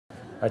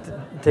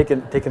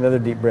Take another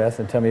deep breath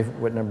and tell me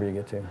what number you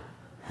get to.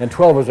 And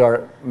 12 is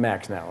our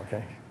max now,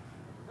 okay?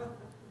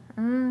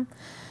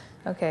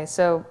 Okay,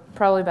 so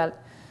probably about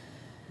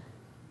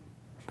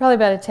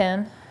a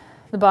 10.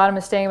 The bottom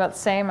is staying about the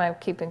same. I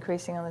keep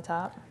increasing on the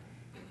top.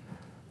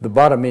 The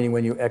bottom meaning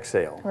when you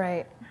exhale.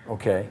 Right.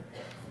 Okay.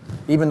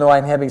 Even though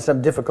I'm having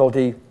some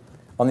difficulty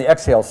on the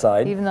exhale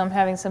side. Even though I'm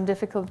having some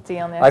difficulty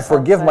on the exhale side. I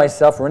forgive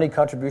myself for any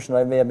contribution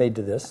I may have made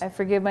to this. I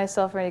forgive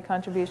myself for any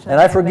contribution.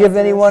 And I forgive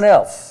anyone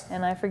else.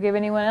 And I forgive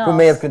anyone else. Who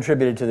may have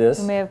contributed to this.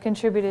 Who may have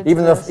contributed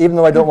even to this. Even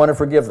though I don't want to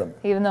forgive them.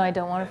 Even though I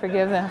don't want to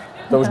forgive them.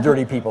 Those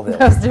dirty people there.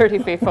 Those dirty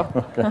people.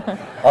 Okay.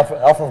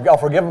 I'll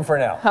forgive them for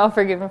now. I'll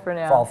forgive them for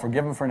now. I'll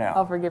forgive them for now.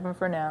 I'll forgive them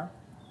for now.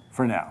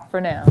 For now.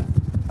 For now.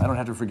 I don't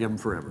have to forgive them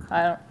forever.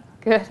 I don't.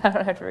 Good. I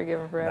don't have to forgive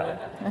him forever.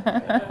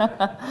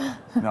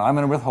 No, I'm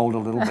going to withhold a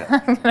little bit.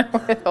 I'm going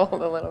to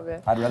withhold a little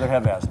bit. I'd rather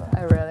have asthma.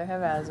 I'd rather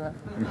have asthma.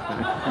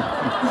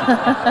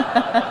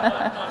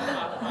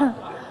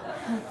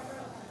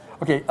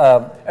 Okay.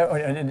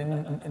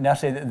 Now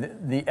say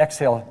the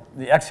exhale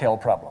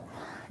problem.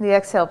 The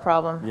exhale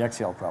problem. The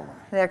exhale problem.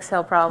 The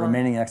exhale problem.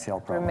 Remaining exhale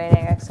problem.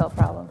 Remaining exhale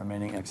problem.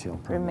 Remaining exhale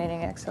problem.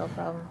 Remaining exhale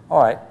problem.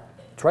 All right.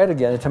 Try it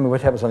again and tell me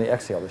what happens on the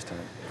exhale this time.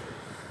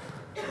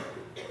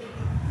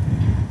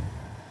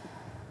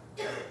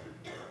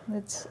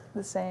 It's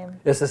the same.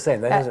 It's the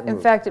same. That hasn't moved.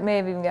 In fact, it may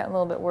have even gotten a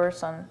little bit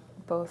worse on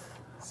both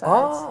sides.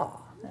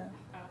 Ah. Yeah.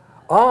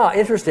 Ah,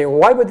 interesting.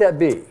 Why would that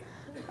be?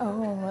 Oh,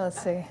 well,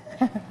 let's see.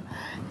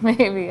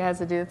 Maybe it has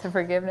to do with the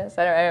forgiveness.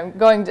 I'm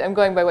going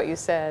by what you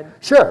said.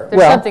 Sure.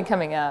 There's something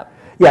coming up.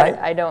 Yeah.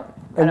 I don't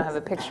have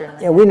a picture in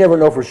my head. We never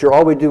know for sure.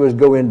 All we do is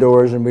go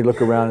indoors and we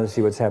look around and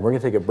see what's happening. We're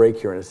going to take a break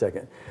here in a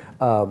second.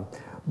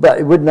 But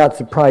it would not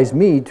surprise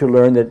me to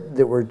learn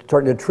that we're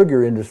starting to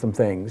trigger into some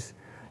things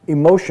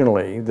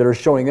emotionally that are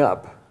showing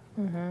up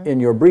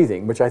in your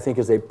breathing, which I think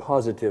is a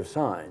positive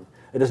sign.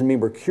 It doesn't mean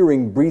we're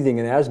curing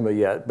breathing and asthma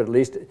yet, but at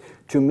least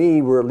to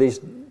me, we're at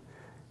least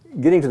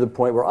getting to the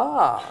point where,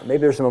 maybe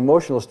there's some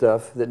emotional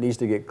stuff that needs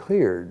to get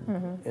cleared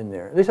in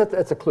there. At least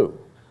that's a clue.